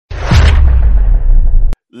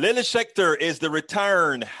Lily Schechter is the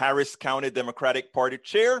returned Harris County Democratic Party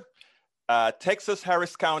chair. Texas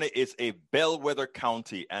Harris County is a bellwether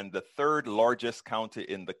county and the third largest county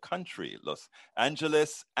in the country. Los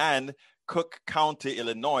Angeles and Cook County,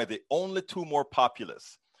 Illinois, the only two more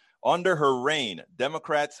populous. Under her reign,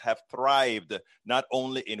 Democrats have thrived not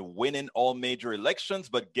only in winning all major elections,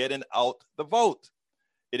 but getting out the vote.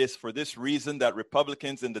 It is for this reason that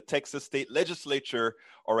Republicans in the Texas state legislature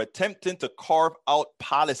are attempting to carve out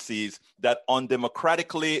policies that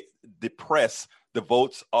undemocratically depress the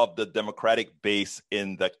votes of the Democratic base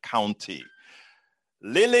in the county.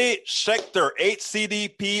 Lily Schechter,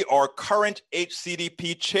 HCDP or current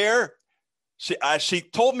HCDP chair, she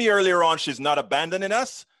told me earlier on she's not abandoning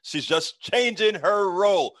us. She's just changing her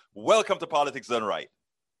role. Welcome to Politics Done Right.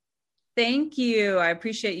 Thank you. I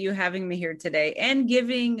appreciate you having me here today and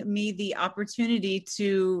giving me the opportunity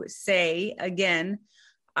to say again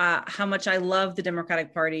how much I love the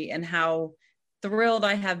Democratic Party and how thrilled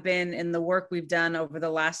I have been in the work we've done over the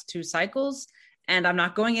last two cycles. And I'm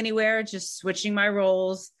not going anywhere, just switching my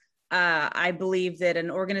roles. I believe that an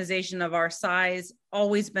organization of our size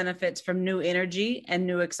always benefits from new energy and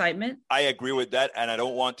new excitement. I agree with that, and I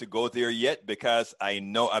don't want to go there yet because I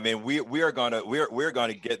know. I mean, we're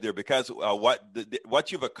gonna get there because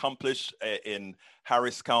what you've accomplished in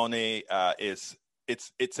Harris County is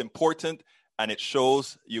it's important. And it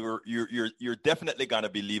shows you're definitely going to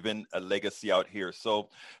be leaving a legacy out here. So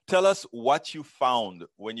tell us what you found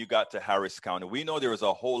when you got to Harris County. We know there was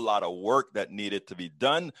a whole lot of work that needed to be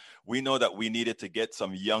done. We know that we needed to get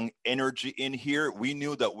some young energy in here. We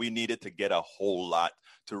knew that we needed to get a whole lot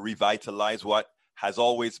to revitalize what has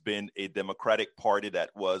always been a Democratic Party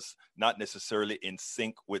that was not necessarily in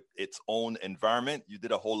sync with its own environment. You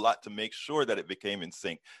did a whole lot to make sure that it became in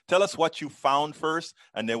sync. Tell us what you found first,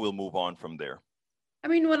 and then we'll move on from there. I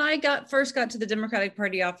mean, when I first got to the Democratic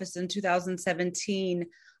Party office in 2017,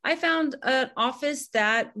 I found an office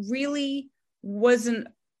that really wasn't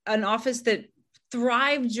an office that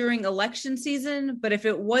thrived during election season, but if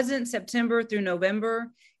it wasn't September through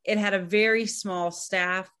November, it had a very small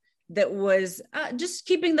staff that was just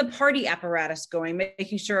keeping the party apparatus going,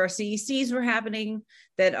 making sure our CECs were happening,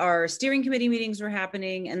 that our steering committee meetings were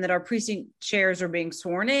happening, and that our precinct chairs were being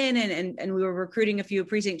sworn in, and we were recruiting a few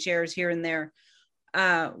precinct chairs here and there.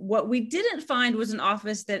 What we didn't find was an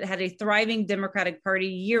office that had a thriving Democratic Party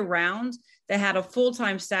year round, that had a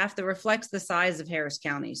full-time staff that reflects the size of Harris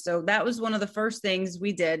County. So that was one of the first things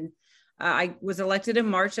we did. I was elected in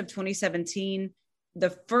March of 2017.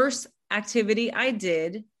 The first activity I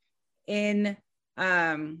did as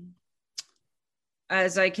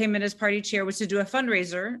I came in as party chair was to do a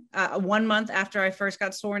fundraiser 1 month after I first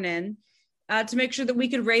got sworn in to make sure that we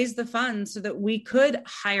could raise the funds so that we could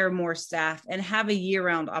hire more staff and have a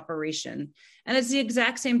year-round operation. And it's the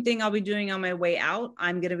exact same thing I'll be doing on my way out.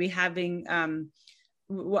 I'm going to be having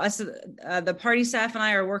the party staff and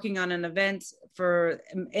I are working on an event for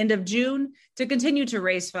end of June to continue to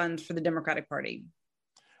raise funds for the Democratic Party.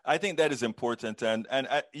 I think that is important, and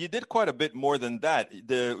you did quite a bit more than that.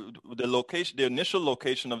 The location, the initial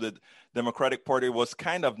location of the Democratic Party was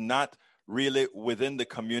kind of not really within the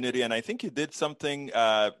community, and I think you did something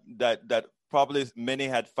that probably many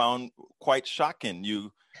had found quite shocking.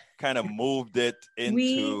 You kind of moved it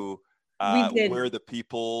into where the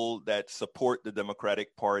people that support the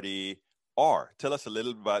Democratic Party are. Tell us a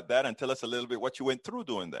little bit about that, and tell us a little bit what you went through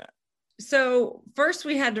doing that. So first,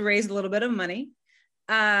 we had to raise a little bit of money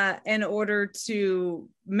in order to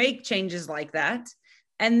make changes like that.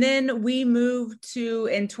 And then we moved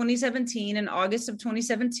in 2017, in August of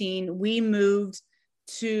 2017, we moved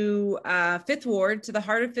to Fifth Ward, to the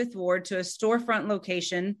heart of Fifth Ward, to a storefront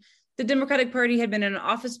location. The Democratic Party had been in an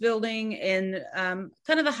office building in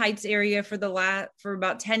kind of the Heights area for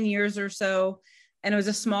about 10 years or so. And it was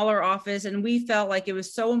a smaller office. And we felt like it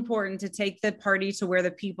was so important to take the party to where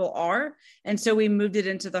the people are. And so we moved it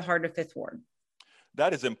into the heart of Fifth Ward.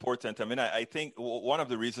 That is important. I mean, I think one of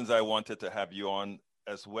the reasons I wanted to have you on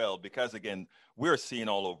as well, because again, we're seeing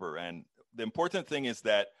all over. And the important thing is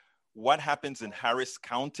that what happens in Harris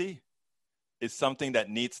County is something that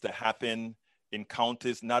needs to happen in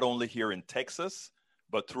counties, not only here in Texas,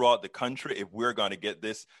 but throughout the country, if we're going to get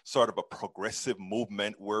this sort of a progressive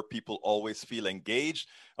movement where people always feel engaged.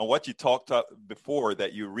 And what you talked about before,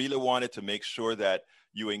 that you really wanted to make sure that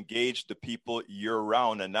you engage the people year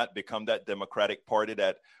round and not become that Democratic Party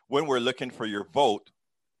that when we're looking for your vote,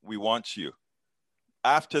 we want you.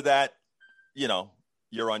 After that,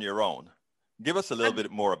 you're on your own. Give us a little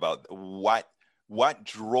bit more about what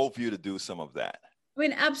drove you to do some of that. I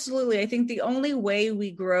mean, absolutely. I think the only way we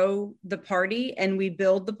grow the party and we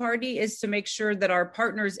build the party is to make sure that our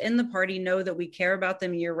partners in the party know that we care about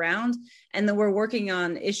them year round and that we're working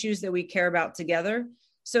on issues that we care about together.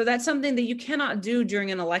 So that's something that you cannot do during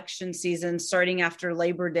an election season, starting after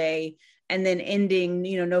Labor Day and then ending,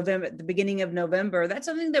 November, the beginning of November. That's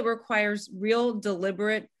something that requires real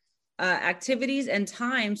deliberate activities and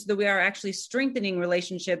time so that we are actually strengthening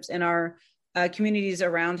relationships in our communities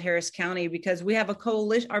around Harris County, because we have a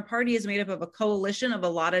coalition. Our party is made up of a coalition of a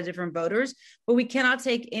lot of different voters, but we cannot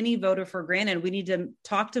take any voter for granted. We need to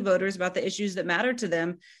talk to voters about the issues that matter to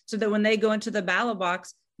them so that when they go into the ballot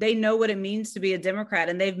box, they know what it means to be a Democrat,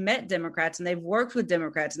 and they've met Democrats and they've worked with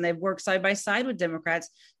Democrats and they've worked side by side with Democrats.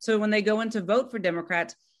 So when they go in to vote for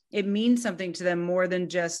Democrats, it means something to them more than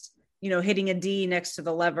just, hitting a D next to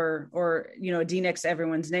the lever or, a D next to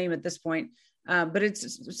everyone's name at this point. But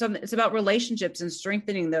it's about relationships and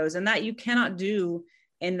strengthening those, and that you cannot do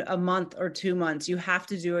in a month or 2 months. You have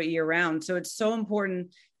to do it year round. So it's so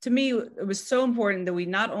important to me. It was so important that we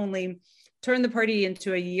not only turn the party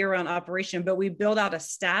into a year-round operation, but we build out a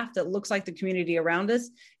staff that looks like the community around us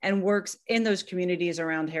and works in those communities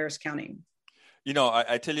around Harris County.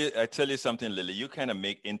 I tell you something, Lily. You kind of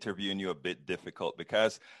make interviewing you a bit difficult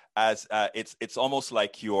because as it's almost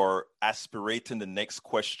like you're aspirating the next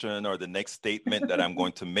question or the next statement that I'm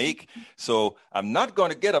going to make. So I'm not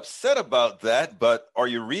going to get upset about that. But are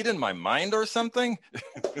you reading my mind or something?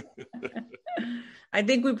 I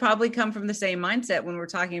think we probably come from the same mindset when we're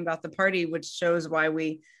talking about the party, which shows why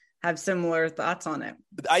we have similar thoughts on it.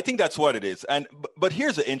 I think that's what it is. But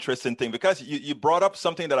here's the interesting thing, because you brought up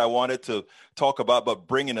something that I wanted to talk about, but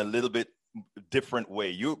bring in a little bit different way.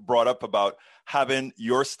 You brought up about having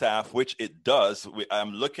your staff, which it does.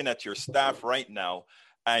 I'm looking at your staff right now,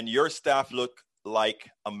 and your staff look like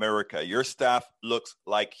America. Your staff looks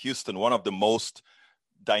like Houston, one of the most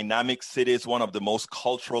dynamic cities, one of the most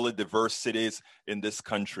culturally diverse cities in this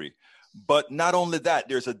country. But not only that,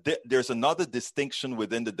 there's another distinction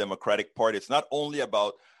within the Democratic Party. It's not only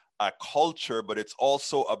about culture, but it's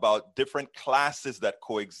also about different classes that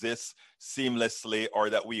coexist seamlessly, or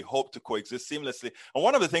that we hope to coexist seamlessly. And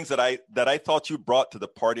one of the things that I thought you brought to the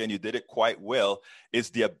party, and you did it quite well, is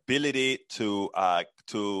the ability to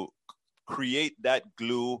create that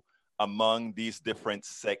glue among these different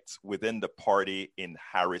sects within the party in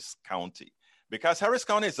Harris County. Because Harris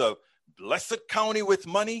County is a blessed county with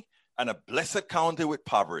money and a blessed county with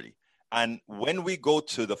poverty. And when we go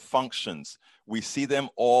to the functions, we see them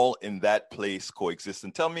all in that place coexist.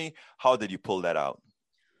 And tell me, how did you pull that out?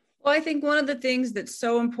 Well, I think one of the things that's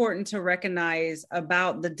so important to recognize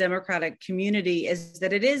about the Democratic community is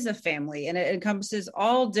that it is a family, and it encompasses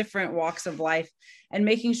all different walks of life, and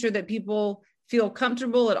making sure that people feel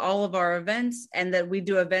comfortable at all of our events, and that we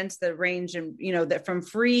do events that range in, that from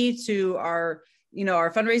free to our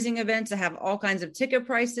fundraising events that have all kinds of ticket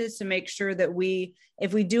prices, to make sure that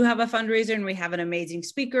if we do have a fundraiser and we have an amazing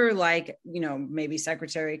speaker, like, maybe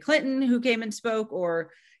Secretary Clinton who came and spoke,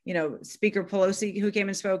 or, Speaker Pelosi who came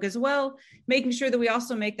and spoke as well, making sure that we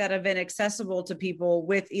also make that event accessible to people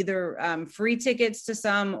with either free tickets to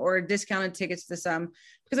some or discounted tickets to some,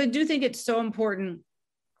 because I do think it's so important.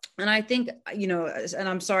 And I think, and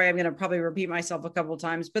I'm sorry, I'm going to probably repeat myself a couple of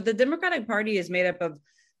times, but the Democratic Party is made up of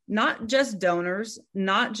not just donors,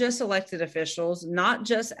 not just elected officials, not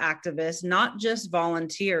just activists, not just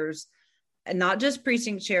volunteers, and not just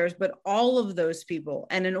precinct chairs, but all of those people.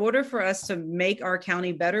 And in order for us to make our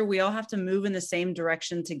county better, we all have to move in the same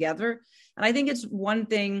direction together. And I think it's one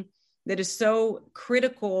thing that is so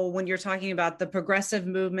critical when you're talking about the progressive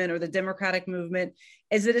movement or the Democratic movement,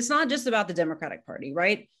 is that it's not just about the Democratic Party,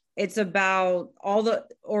 right? It's about all the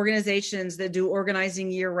organizations that do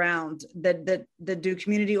organizing year round, that do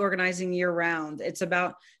community organizing year round. It's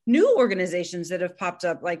about new organizations that have popped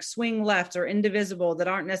up, like Swing Left or Indivisible, that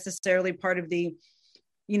aren't necessarily part of the,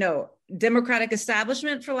 Democratic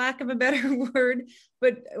establishment, for lack of a better word,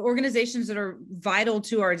 but organizations that are vital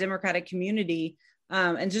to our Democratic community,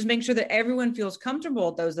 and just make sure that everyone feels comfortable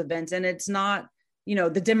at those events. And it's not,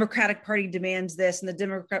 the Democratic Party demands this and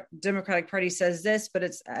the Democratic Party says this, but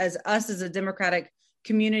it's as a Democratic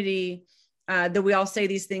community that we all say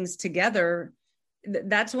these things together.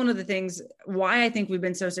 That's one of the things why I think we've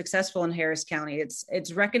been so successful in Harris County.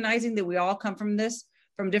 It's recognizing that we all come from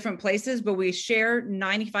different places, but we share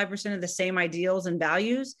 95% of the same ideals and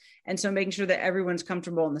values. And so making sure that everyone's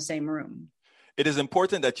comfortable in the same room. It is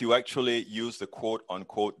important that you actually use the quote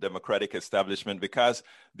unquote Democratic establishment, because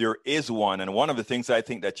there is one. And one of the things I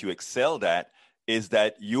think that you excelled at is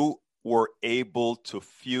that you were able to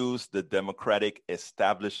fuse the Democratic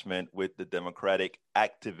establishment with the Democratic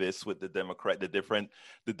activists, with the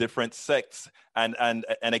different sects. And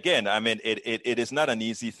again, I mean, it is not an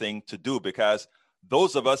easy thing to do, because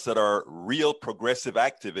those of us that are real progressive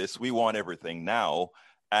activists, we want everything now.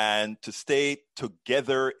 And to stay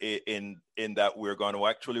together in that we're going to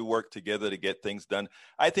actually work together to get things done,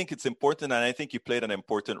 I think it's important. And I think you played an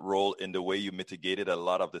important role in the way you mitigated a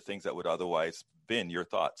lot of the things that would otherwise been. Your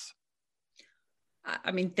thoughts?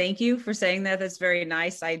 I mean, thank you for saying that. That's very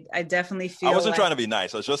nice. I definitely feel I wasn't trying to be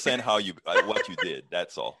nice. I was just saying how you what you did.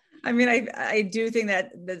 That's all. I mean, I do think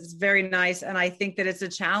that that's very nice. And I think that it's a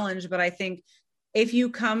challenge, but I think if you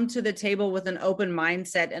come to the table with an open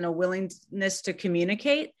mindset and a willingness to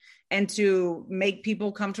communicate and to make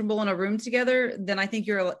people comfortable in a room together, then I think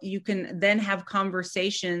you can then have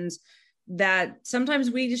conversations that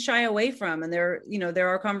sometimes we just shy away from. And there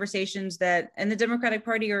are conversations that, and the Democratic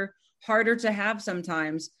Party are harder to have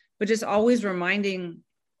sometimes, but just always reminding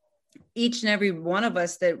each and every one of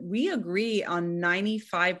us that we agree on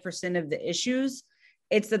 95% of the issues.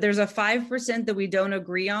 It's that there's a 5% that we don't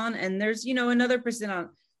agree on. And there's, another percent on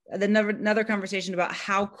another conversation about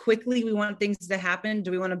how quickly we want things to happen.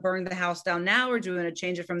 Do we want to burn the house down now, or do we want to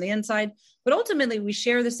change it from the inside? But ultimately we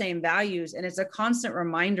share the same values. And it's a constant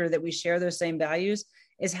reminder that we share those same values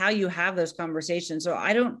is how you have those conversations. So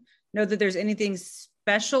I don't know that there's anything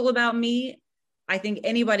special about me. I think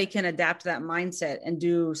anybody can adapt that mindset and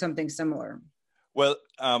do something similar. Well,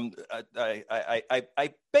 I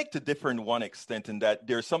beg to differ in one extent, in that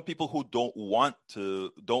there are some people who don't want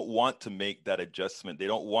to make that adjustment. They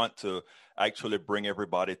don't want to actually bring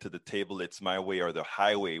everybody to the table. It's my way or the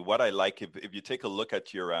highway. What I like, if you take a look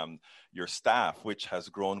at your staff, which has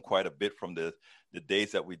grown quite a bit from the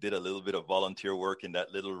days that we did a little bit of volunteer work in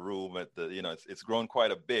that little room at it's grown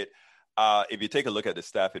quite a bit. If you take a look at the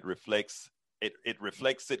staff, it reflects it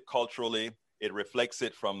culturally. It reflects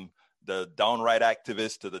it from the downright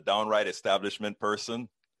activist to the downright establishment person.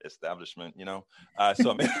 So I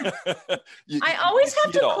mean, I always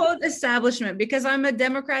have to quote establishment, because I'm a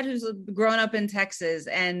Democrat who's grown up in Texas,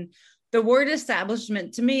 and the word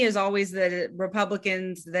establishment to me is always the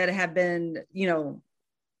Republicans that have been,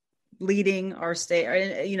 leading our state,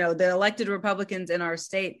 or, the elected Republicans in our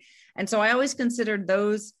state. And so I always considered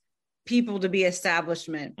those people to be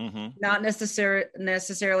establishment, not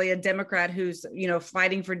necessarily a Democrat who's,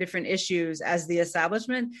 fighting for different issues as the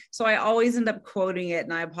establishment. So I always end up quoting it,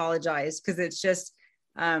 and I apologize, because it's just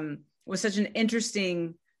was such an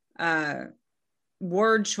interesting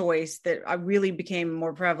word choice that I really became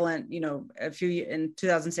more prevalent, in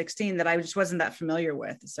 2016, that I just wasn't that familiar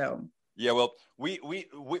with. So. Yeah, well, we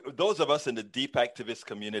those of us in the deep activist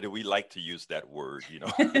community, we like to use that word,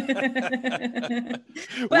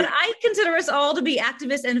 But I consider us all to be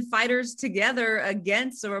activists and fighters together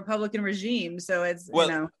against a Republican regime. So it's,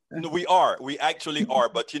 we actually are.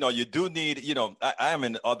 But, you do need, I am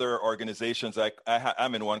in other organizations.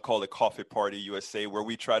 I'm in one called the Coffee Party USA, where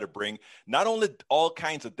we try to bring not only all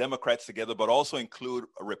kinds of Democrats together, but also include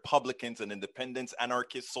Republicans and independents,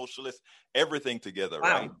 anarchists, socialists, everything together.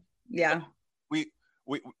 Wow. Right? Yeah.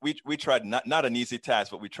 We tried, not an easy task,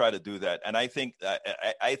 but we try to do that. And I think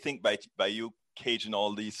by you caging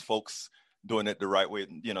all these folks doing it the right way,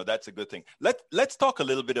 that's a good thing. Let's talk a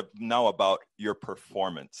little bit now about your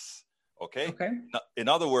performance. Okay. Now, in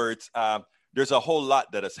other words, there's a whole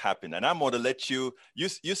lot that has happened, and I'm going to let you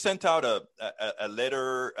sent out a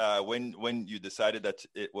letter when you decided that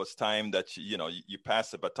it was time that you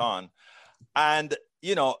pass the baton. And,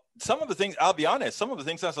 some of the things, I'll be honest, some of the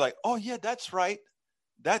things I was like, oh yeah, that's right.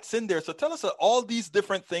 That's in there. So tell us all these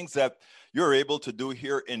different things that you're able to do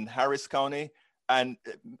here in Harris County, and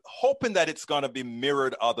hoping that it's going to be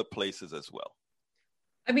mirrored other places as well.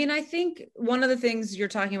 I mean, I think one of the things you're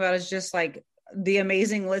talking about is just like the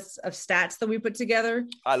amazing list of stats that we put together.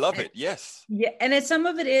 I love it. Yes. Yeah. And some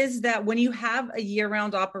of it is that when you have a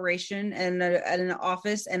year-round operation and an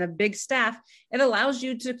office and a big staff, it allows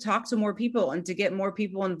you to talk to more people and to get more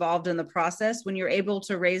people involved in the process. When you're able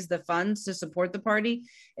to raise the funds to support the party,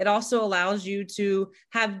 it also allows you to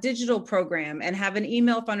have digital program and have an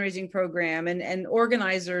email fundraising program and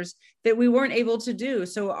organizers that we weren't able to do.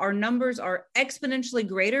 So our numbers are exponentially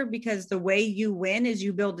greater, because the way you win is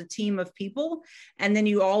you build a team of people, and then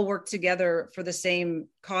you all work together for the same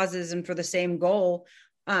causes and for the same goal.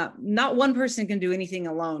 Not one person can do anything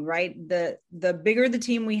alone, right? The bigger the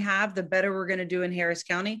team we have, the better we're going to do in Harris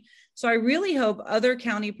County. So I really hope other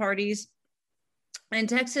county parties in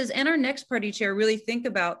Texas and our next party chair really think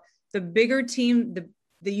about the bigger team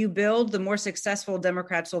that you build, the more successful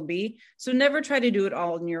Democrats will be. So never try to do it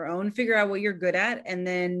all on your own. Figure out what you're good at, and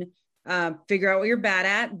then figure out what you're bad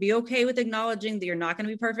at, be okay with acknowledging that you're not going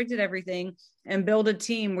to be perfect at everything, and build a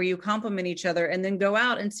team where you complement each other, and then go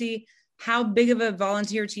out and see how big of a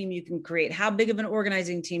volunteer team you can create, how big of an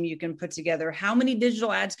organizing team you can put together, how many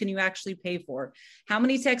digital ads can you actually pay for, how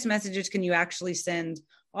many text messages can you actually send,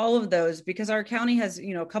 all of those, because our county has,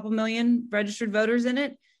 a couple million registered voters in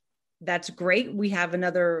it. That's great. We have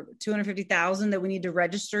another 250,000 that we need to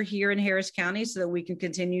register here in Harris County so that we can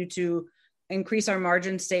continue to increase our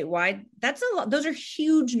margins statewide. That's a lot. Those are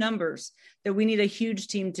huge numbers that we need a huge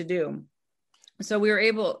team to do. So we were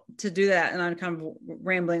able to do that. And I'm kind of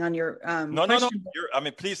rambling on your question.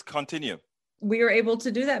 No. Please continue. We were able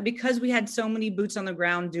to do that because we had so many boots on the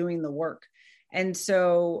ground doing the work. And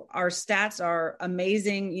so our stats are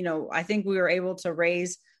amazing. I think we were able to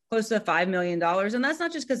raise close to $5 million. And that's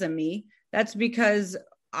not just because of me. That's because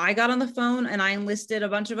I got on the phone and I enlisted a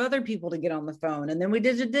bunch of other people to get on the phone. And then we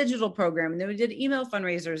did a digital program, and then we did email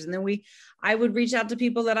fundraisers. And then I would reach out to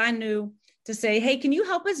people that I knew to say, hey, can you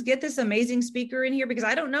help us get this amazing speaker in here? Because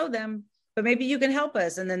I don't know them, but maybe you can help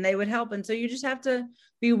us. And then they would help. And so you just have to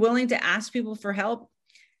be willing to ask people for help,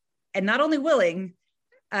 and not only willing,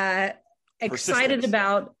 excited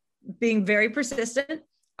about being very persistent.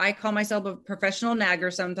 I call myself a professional nagger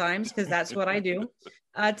sometimes, because that's what I do,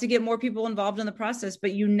 to get more people involved in the process.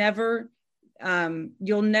 But you'll never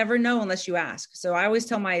know unless you ask. So I always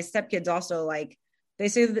tell my stepkids also, like, they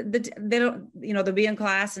say that they don't, they'll be in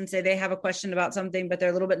class and say they have a question about something, but they're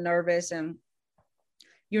a little bit nervous, and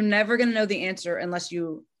you're never going to know the answer unless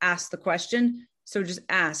you ask the question. So just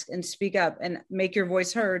ask and speak up and make your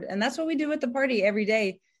voice heard. And that's what we do at the party every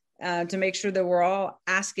day. To make sure that we're all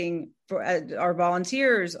asking for our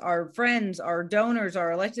volunteers, our friends, our donors,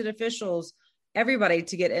 our elected officials, everybody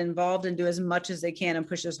to get involved and do as much as they can and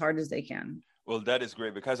push as hard as they can. Well, that is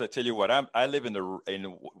great, because I tell you what, I live in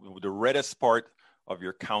the reddest part of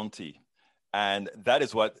your county, and that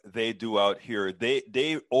is what they do out here.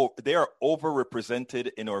 They are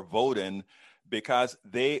overrepresented in our voting, because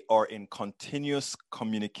they are in continuous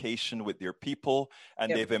communication with their people, and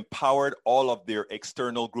they've empowered all of their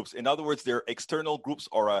external groups. In other words, their external groups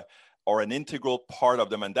are an integral part of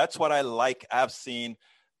them. And that's what I like. I've seen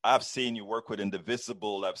you work with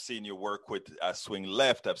Indivisible. I've seen you work with Swing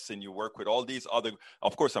Left. I've seen you work with all these other,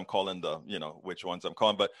 of course, I'm calling which ones I'm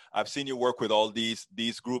calling, but I've seen you work with all these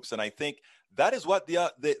groups. And I think that is what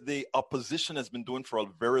the opposition has been doing for a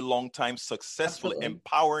very long time, successfully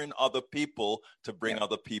empowering other people to bring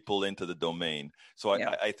other people into the domain. So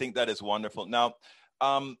I think that is wonderful. Now,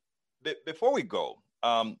 before we go,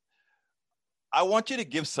 I want you to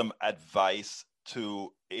give some advice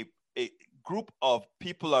to a group of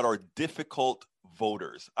people that are difficult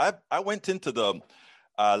voters. I went into the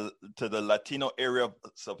Latino area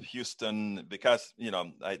of Houston because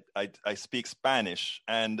I speak Spanish,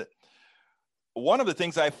 and one of the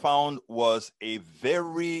things I found was a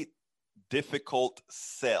very difficult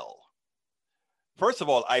sell. First of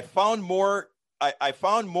all, I found more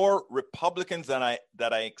Republicans than I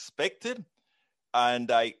expected, and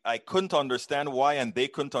I couldn't understand why, and they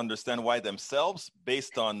couldn't understand why themselves,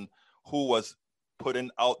 based on who was putting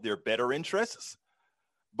out their better interests.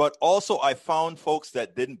 But also I found folks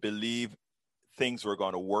that didn't believe things were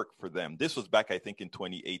going to work for them. This was back, I think, in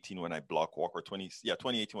 2018 when I block walk,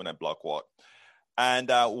 2018 when I block walk. And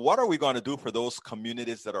what are we going to do for those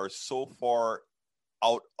communities that are so far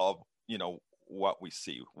out of, what we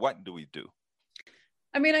see? What do we do?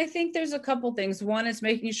 I think there's a couple things. One is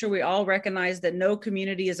making sure we all recognize that no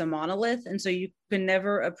community is a monolith. And so you can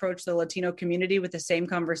never approach the Latino community with the same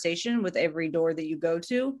conversation with every door that you go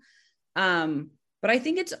to. But I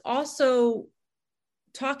think it's also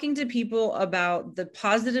talking to people about the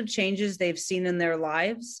positive changes they've seen in their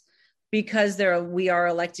lives because we are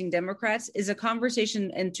electing Democrats is a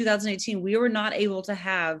conversation in 2018 we were not able to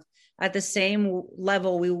have at the same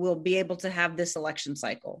level we will be able to have this election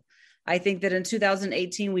cycle. I think that in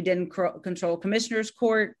 2018, we didn't control commissioner's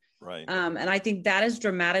court. Right. And I think that has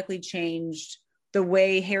dramatically changed the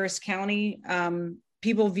way Harris County,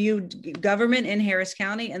 people viewed government in Harris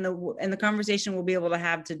County, and the conversation we'll be able to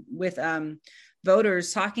have with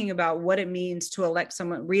voters talking about what it means to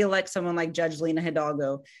re-elect someone like Judge Lina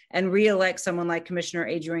Hidalgo and re-elect someone like Commissioner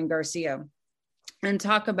Adrian Garcia, and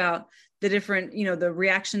talk about the different, the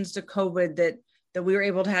reactions to COVID that we were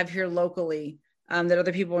able to have here locally. That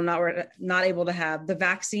other people were not able to have, the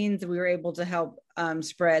vaccines that we were able to help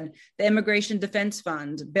spread, the Immigration Defense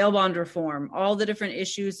Fund, bail bond reform, all the different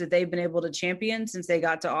issues that they've been able to champion since they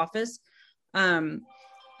got to office. And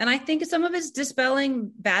I think some of it's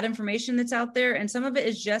dispelling bad information that's out there, and some of it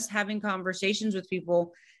is just having conversations with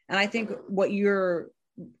people. And I think what you're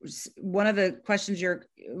one of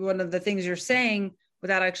the things you're saying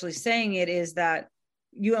without actually saying it is that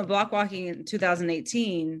you went block walking in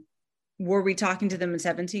 2018. Were we talking to them in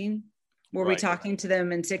 17? Were we talking to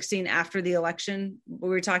them in 16 after the election?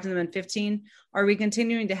 Were we talking to them in 15? Are we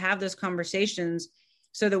continuing to have those conversations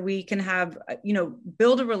so that we can have,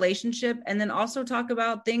 build a relationship and then also talk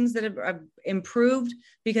about things that have improved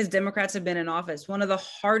because Democrats have been in office? One of the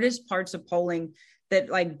hardest parts of polling that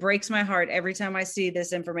like breaks my heart every time I see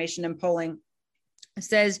this information in polling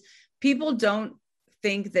says people don't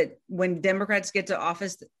think that when Democrats get to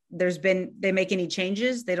office, they make any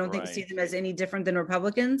changes. They don't see them as any different than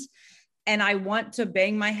Republicans. And I want to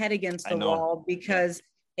bang my head against the wall because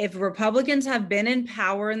if Republicans have been in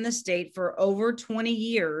power in the state for over 20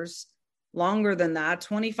 years, longer than that,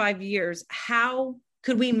 25 years, how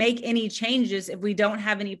could we make any changes if we don't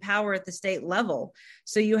have any power at the state level?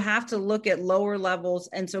 So you have to look at lower levels.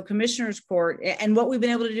 And so Commissioner's Court and what we've been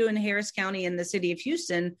able to do in Harris County and the city of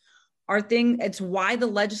Houston it's why the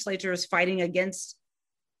legislature is fighting against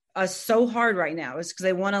us so hard right now, is because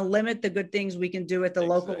they want to limit the good things we can do at the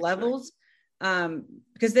local levels.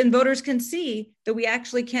 Because then voters can see that we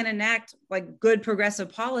actually can enact like good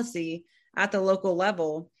progressive policy at the local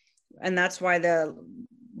level. And that's why the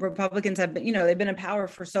Republicans have been, they've been in power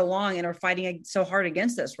for so long and are fighting so hard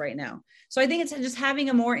against us right now. So I think it's just having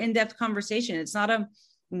a more in-depth conversation. It's not a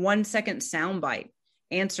 1-second soundbite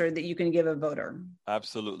answer that you can give a voter.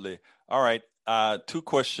 Absolutely. All right. 2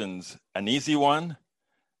 questions, an easy one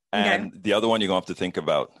and the other one you're going to have to think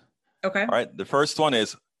about. Okay. All right. The first one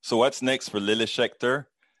is, so what's next for Lily Schechter?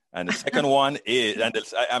 And the second one is, and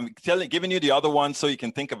I'm giving you the other one so you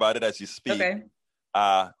can think about it as you speak. Okay.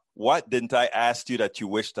 What didn't I ask you that you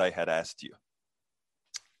wished I had asked you?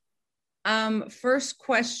 First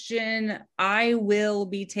question, I will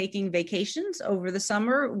be taking vacations over the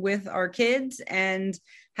summer with our kids and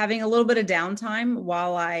having a little bit of downtime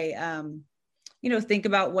while I, think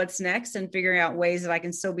about what's next and figuring out ways that I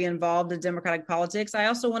can still be involved in Democratic politics. I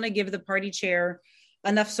also want to give the party chair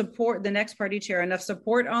enough support, the next party chair, enough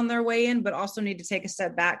support on their way in, but also need to take a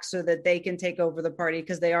step back so that they can take over the party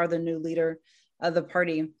because they are the new leader of the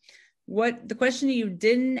party. What the question you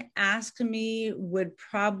didn't ask me would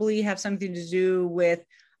probably have something to do with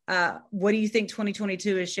what do you think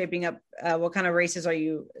 2022 is shaping up? What kind of races are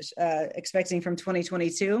you expecting from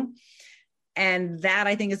 2022? And that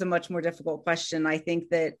I think is a much more difficult question. I think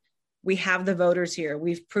that we have the voters here.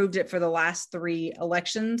 We've proved it for the last 3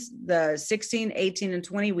 elections, the 16, 18, and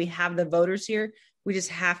 20. We have the voters here. We just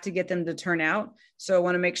have to get them to turn out. So I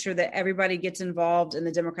want to make sure that everybody gets involved in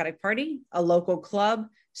the Democratic Party, a local club,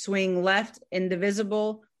 swing left,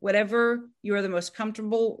 indivisible, whatever you are the most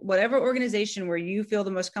comfortable, whatever organization where you feel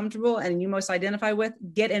the most comfortable and you most identify with,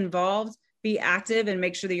 get involved, be active, and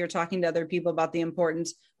make sure that you're talking to other people about the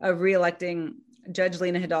importance of reelecting Judge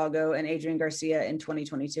Lina Hidalgo and Adrian Garcia in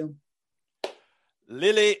 2022.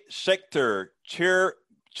 Lily Schechter,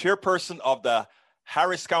 chairperson of the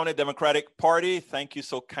Harris County Democratic Party. Thank you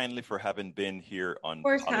so kindly for having been here on. Of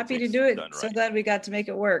course, happy to do it. So glad we got to make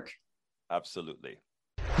it work. Absolutely.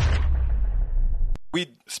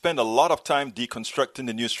 We spend a lot of time deconstructing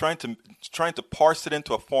the news, trying to parse it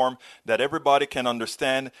into a form that everybody can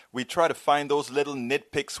understand. We try to find those little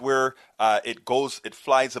nitpicks where it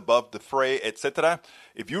flies above the fray, etc.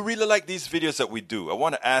 If you really like these videos that we do, I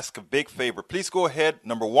want to ask a big favor. Please go ahead.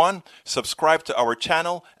 Number 1, subscribe to our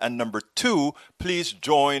channel. And number 2, please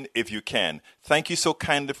join if you can. Thank you so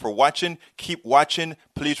kindly for watching. Keep watching.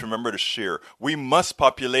 Please remember to share. We must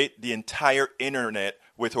populate the entire internet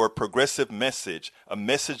with our progressive message, a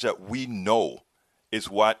message that we know is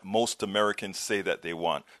what most Americans say that they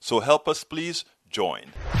want. So help us, please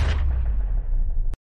join.